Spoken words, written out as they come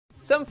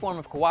Some form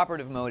of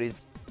cooperative mode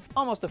is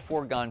almost a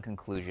foregone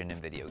conclusion in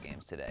video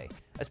games today,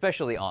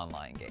 especially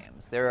online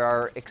games. There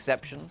are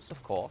exceptions,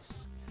 of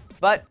course,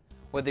 but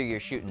whether you're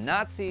shooting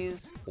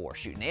Nazis, or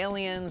shooting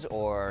aliens,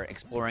 or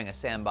exploring a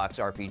sandbox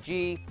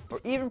RPG,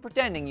 or even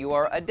pretending you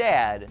are a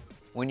dad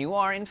when you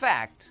are, in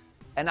fact,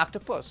 an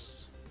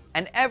octopus.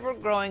 An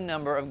ever-growing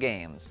number of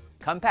games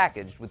come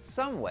packaged with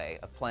some way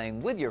of playing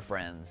with your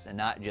friends and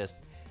not just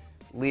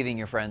leaving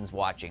your friends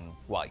watching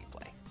while you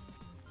play,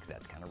 because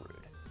that's kind of rude.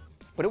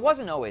 But it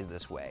wasn't always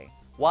this way.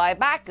 Why,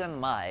 back in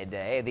my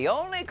day, the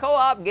only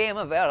co-op game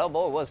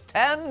available was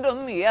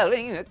Tandem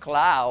Yelling at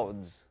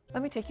Clouds.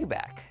 Let me take you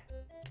back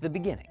to the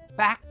beginning.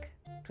 Back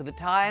to the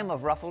time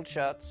of ruffled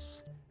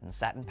shirts and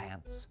satin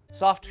pants,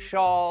 soft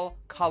shawl,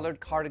 collared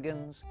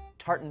cardigans,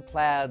 tartan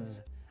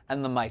plaids,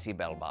 and the mighty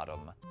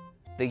bell-bottom.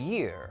 The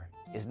year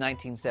is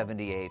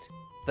 1978,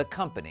 the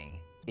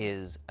company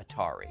is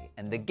Atari,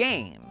 and the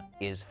game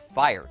is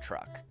Fire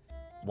Truck.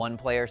 One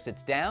player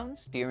sits down,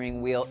 steering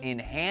wheel in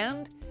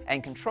hand,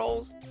 and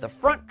controls the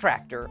front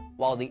tractor,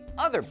 while the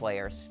other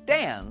player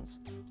stands,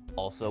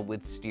 also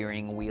with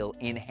steering wheel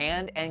in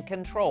hand, and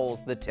controls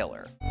the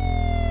tiller.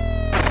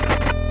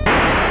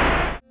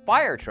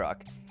 Fire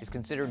Truck is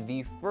considered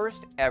the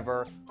first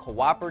ever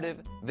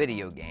cooperative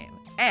video game,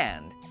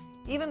 and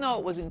even though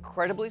it was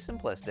incredibly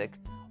simplistic,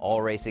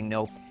 all racing,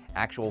 no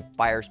actual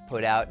fires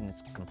put out, and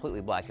it's completely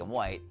black and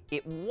white,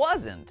 it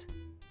wasn't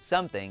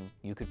something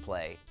you could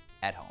play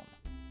at home.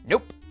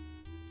 Nope.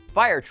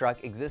 Fire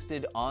Truck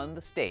existed on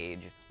the stage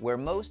where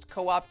most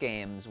co-op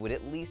games would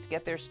at least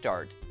get their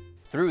start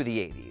through the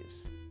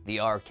 80s, the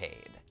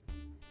arcade.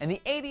 And the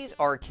 80s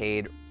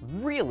arcade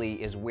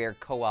really is where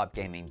co-op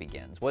gaming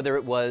begins, whether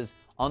it was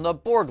on the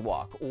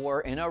boardwalk, or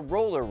in a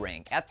roller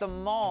rink, at the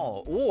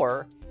mall,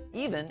 or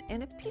even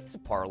in a pizza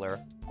parlor,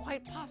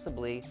 quite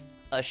possibly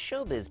a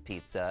Showbiz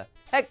Pizza.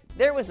 Heck,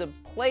 there was a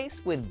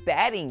place with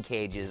batting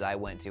cages I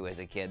went to as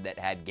a kid that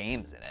had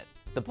games in it.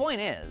 The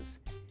point is,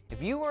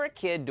 if you were a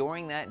kid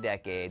during that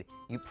decade,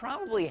 you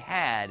probably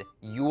had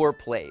your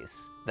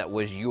place that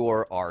was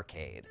your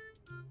arcade.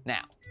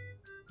 Now,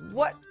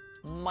 what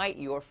might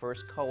your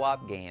first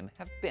co-op game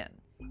have been?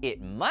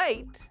 It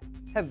might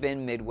have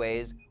been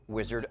Midway's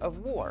Wizard of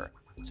War,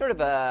 sort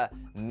of a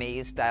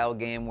maze-style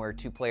game where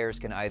two players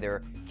can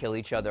either kill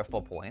each other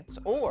for points,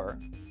 or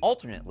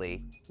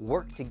alternately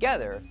work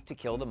together to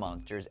kill the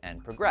monsters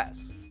and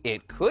progress.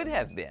 It could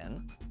have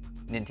been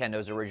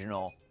Nintendo's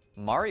original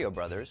Mario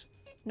Brothers,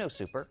 no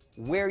super,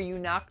 where you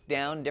knock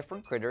down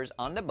different critters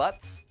on the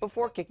butts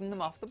before kicking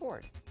them off the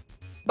board.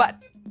 But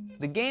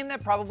the game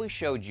that probably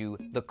showed you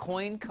the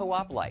coin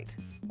co-op light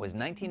was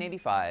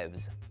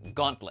 1985's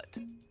Gauntlet.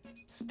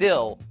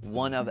 Still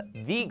one of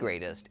the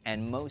greatest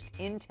and most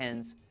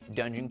intense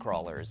dungeon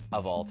crawlers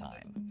of all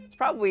time. It's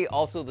probably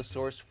also the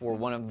source for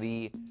one of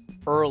the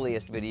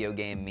earliest video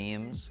game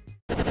memes,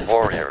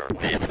 Warrior,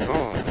 eat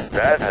food,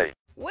 badly.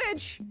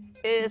 Which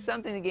is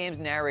something the game's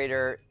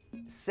narrator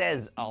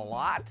says a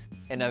lot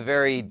in a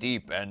very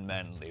deep and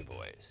manly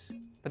voice.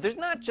 But there's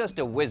not just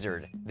a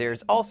wizard,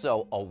 there's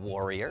also a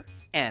warrior,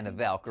 and a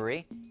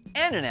Valkyrie,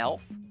 and an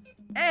elf,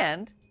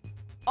 and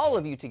all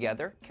of you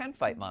together can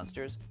fight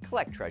monsters,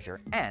 collect treasure,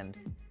 and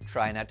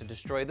try not to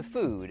destroy the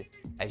food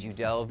as you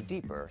delve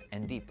deeper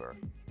and deeper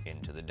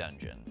into the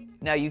dungeon.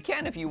 Now you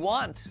can, if you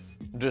want,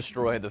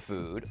 destroy the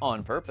food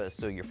on purpose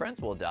so your friends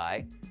will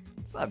die.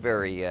 It's not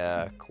very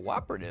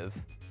cooperative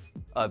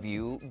of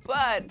you,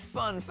 but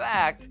fun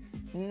fact,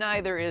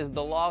 neither is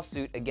the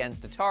lawsuit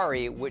against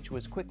Atari, which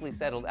was quickly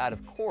settled out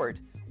of court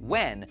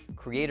when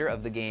creator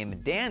of the game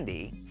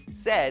Dandy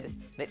said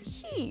that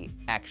he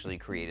actually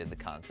created the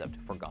concept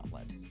for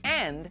Gauntlet.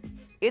 And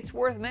it's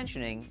worth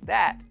mentioning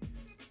that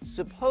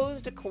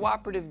supposed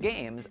cooperative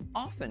games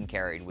often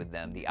carried with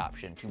them the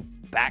option to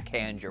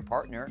backhand your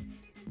partner.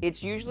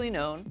 It's usually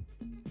known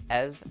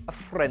as a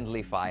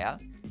friendly fire.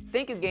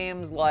 Think of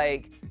games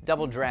like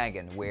Double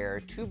Dragon, where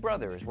two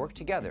brothers work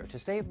together to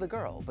save the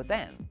girl, but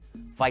then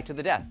fight to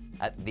the death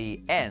at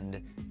the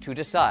end to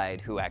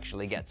decide who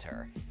actually gets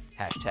her.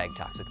 Hashtag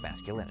toxic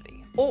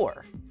masculinity.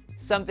 Or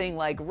something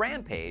like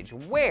Rampage,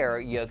 where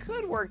you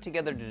could work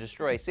together to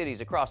destroy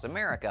cities across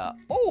America,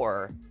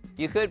 or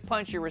you could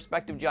punch your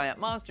respective giant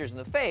monsters in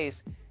the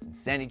face and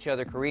send each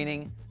other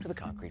careening to the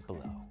concrete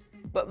below.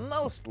 But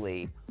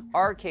mostly,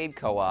 arcade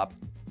co-op,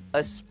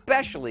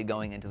 especially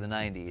going into the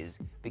 90s,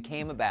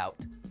 became about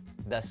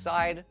the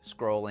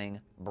side-scrolling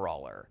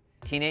brawler.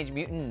 Teenage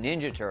Mutant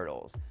Ninja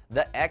Turtles,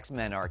 the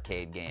X-Men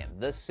arcade game,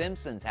 The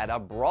Simpsons had a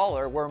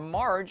brawler where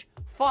Marge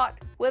fought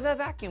with a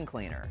vacuum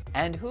cleaner.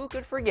 And who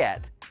could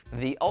forget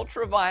the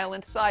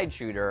ultra-violent side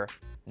shooter,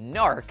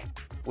 Narc,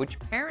 which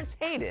parents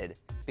hated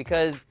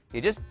because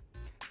you just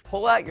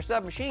pull out your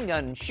submachine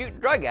gun and shoot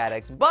drug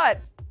addicts, but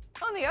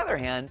on the other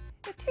hand,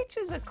 it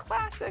teaches a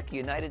classic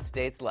United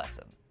States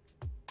lesson.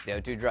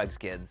 Don't do drugs,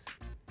 kids.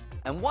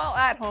 And while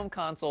at-home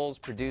consoles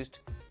produced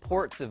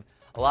ports of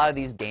a lot of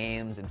these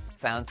games and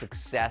found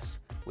success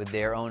with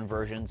their own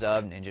versions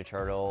of Ninja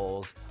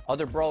Turtles,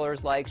 other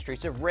brawlers like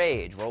Streets of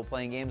Rage,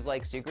 role-playing games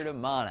like Secret of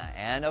Mana,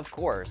 and of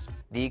course,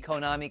 the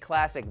Konami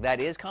classic that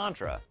is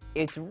Contra.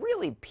 It's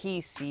really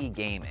PC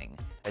gaming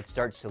that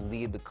starts to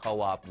lead the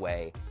co-op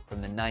way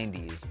from the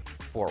 90s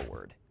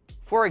forward.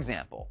 For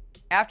example,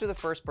 after the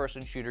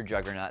first-person shooter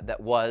juggernaut that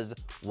was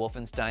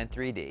Wolfenstein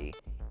 3D,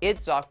 id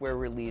Software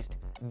released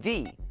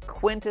the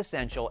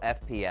quintessential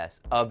FPS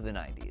of the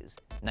 90s,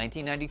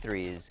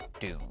 1993's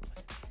Doom.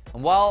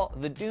 And while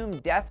the Doom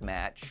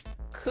deathmatch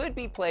could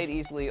be played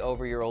easily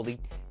over your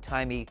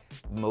oldie-timey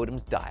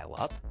modem's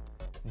dial-up,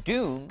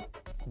 Doom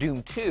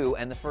 2,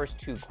 and the first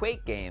two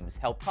Quake games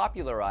helped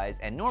popularize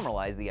and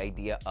normalize the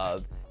idea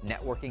of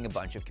networking a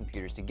bunch of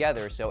computers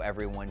together so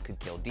everyone could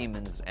kill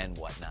demons and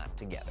whatnot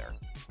together.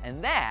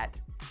 And that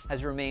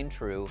has remained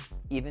true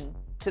even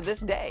to this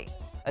day,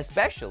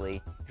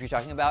 especially if you're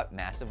talking about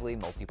massively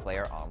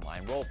multiplayer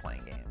online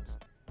role-playing games.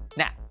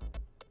 Now,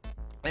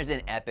 there's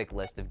an epic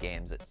list of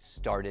games that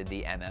started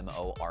the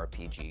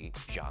MMORPG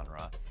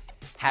genre.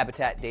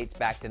 Habitat dates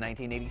back to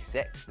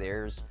 1986.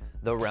 There's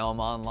The Realm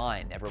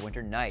Online,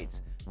 Neverwinter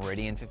Nights,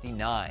 Meridian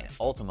 59,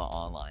 Ultima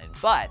Online.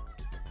 But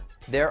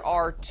there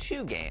are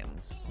two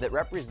games that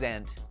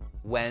represent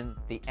when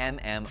the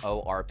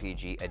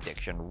MMORPG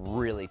addiction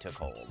really took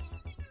hold: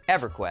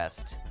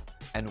 EverQuest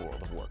and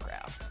World of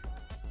Warcraft.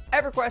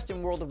 EverQuest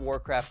and World of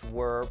Warcraft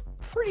were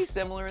pretty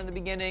similar in the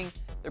beginning.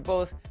 They're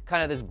both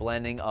kind of this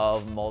blending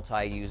of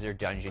multi-user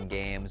dungeon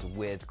games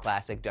with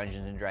classic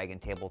Dungeons &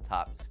 Dragons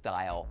tabletop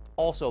style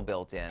also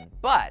built in.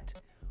 But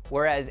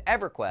whereas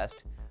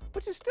EverQuest,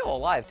 which is still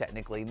alive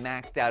technically,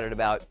 maxed out at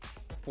about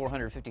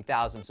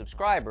 450,000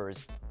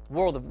 subscribers,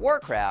 World of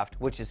Warcraft,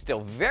 which is still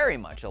very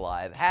much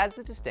alive, has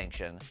the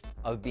distinction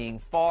of being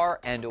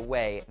far and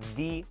away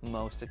the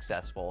most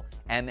successful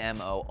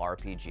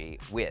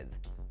MMORPG, with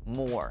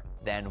more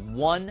than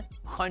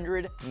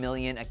 100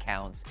 million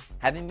accounts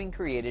having been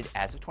created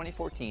as of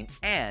 2014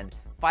 and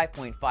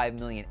 5.5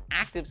 million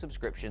active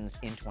subscriptions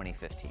in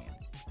 2015.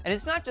 And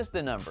it's not just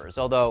the numbers,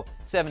 although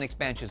 7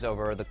 expansions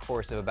over the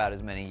course of about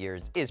as many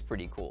years is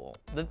pretty cool.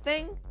 The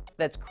thing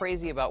that's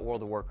crazy about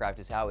World of Warcraft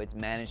is how it's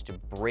managed to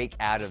break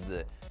out of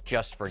the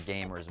just for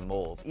gamers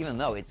mold, even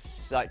though it's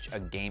such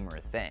a gamer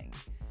thing.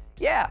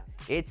 Yeah,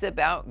 it's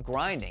about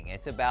grinding,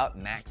 it's about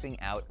maxing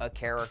out a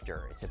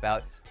character, it's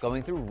about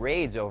going through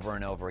raids over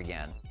and over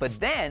again. But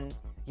then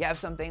you have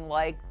something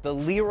like the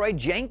Leroy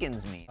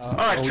Jenkins meme.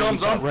 Alright,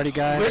 chums up. Ready,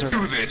 guys? Let's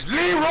do this.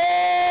 Leroy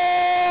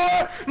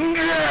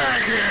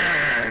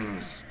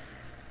Jenkins!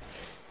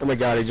 Oh my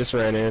god, he just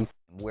ran in.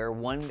 Where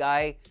one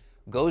guy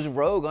goes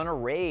rogue on a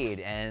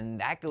raid, and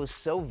that goes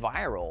so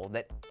viral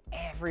that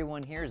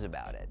everyone hears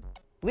about it.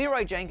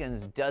 Leroy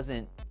Jenkins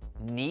doesn't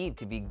need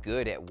to be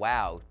good at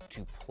WoW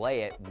to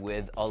play it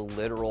with a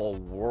literal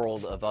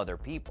world of other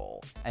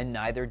people. And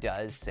neither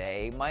does,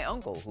 say, my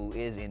uncle, who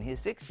is in his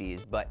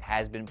 60s but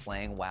has been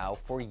playing WoW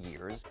for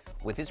years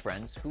with his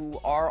friends who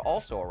are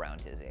also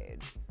around his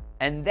age.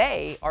 And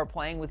they are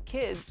playing with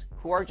kids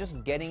who are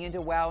just getting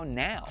into WoW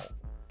now.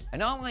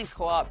 An online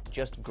co-op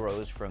just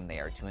grows from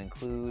there to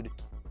include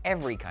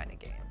every kind of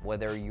game,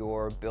 whether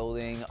you're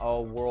building a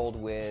world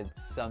with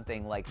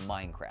something like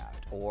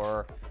Minecraft,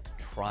 or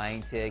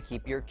trying to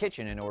keep your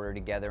kitchen in order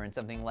together in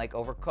something like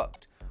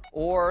Overcooked,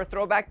 or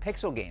throwback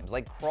pixel games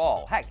like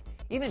Crawl. Heck,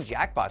 even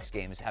Jackbox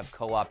games have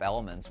co-op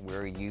elements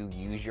where you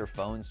use your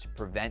phones to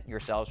prevent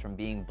yourselves from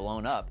being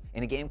blown up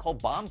in a game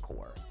called Bomb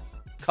Core.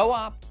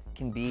 Co-op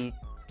can be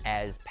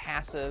as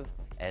passive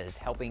as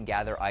helping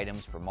gather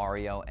items for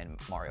Mario and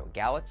Mario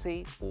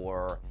Galaxy,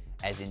 or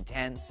as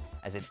intense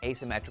as an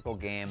asymmetrical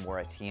game where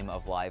a team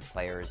of live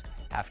players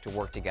have to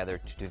work together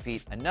to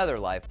defeat another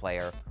live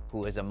player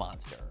who is a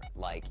monster,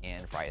 like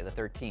in Friday the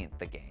 13th,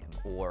 the game,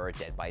 or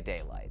Dead by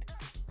Daylight.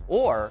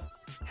 Or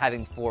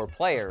having 4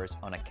 players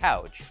on a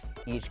couch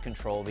each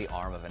control the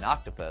arm of an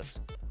octopus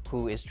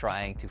who is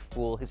trying to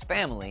fool his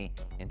family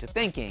into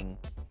thinking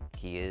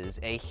he is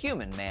a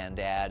human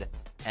man-dad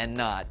and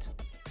not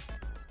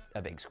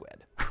a big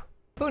squid.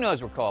 Who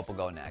knows where co-op will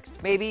go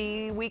next?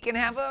 Maybe we can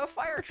have a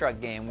fire truck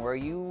game where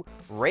you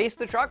race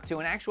the truck to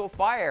an actual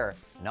fire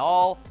and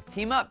all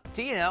team up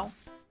to, you know,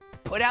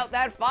 put out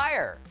that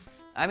fire.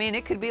 I mean,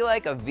 it could be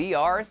like a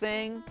VR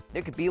thing.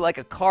 There could be like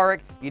a car.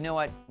 You know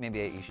what? Maybe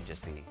you should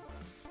just be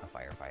a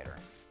firefighter.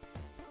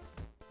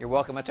 You're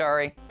welcome,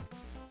 Atari.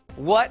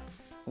 What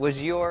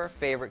was your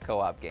favorite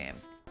co-op game?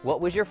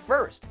 What was your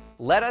first?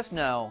 Let us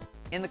know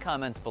in the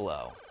comments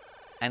below.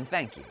 And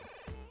thank you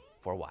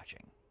for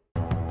watching.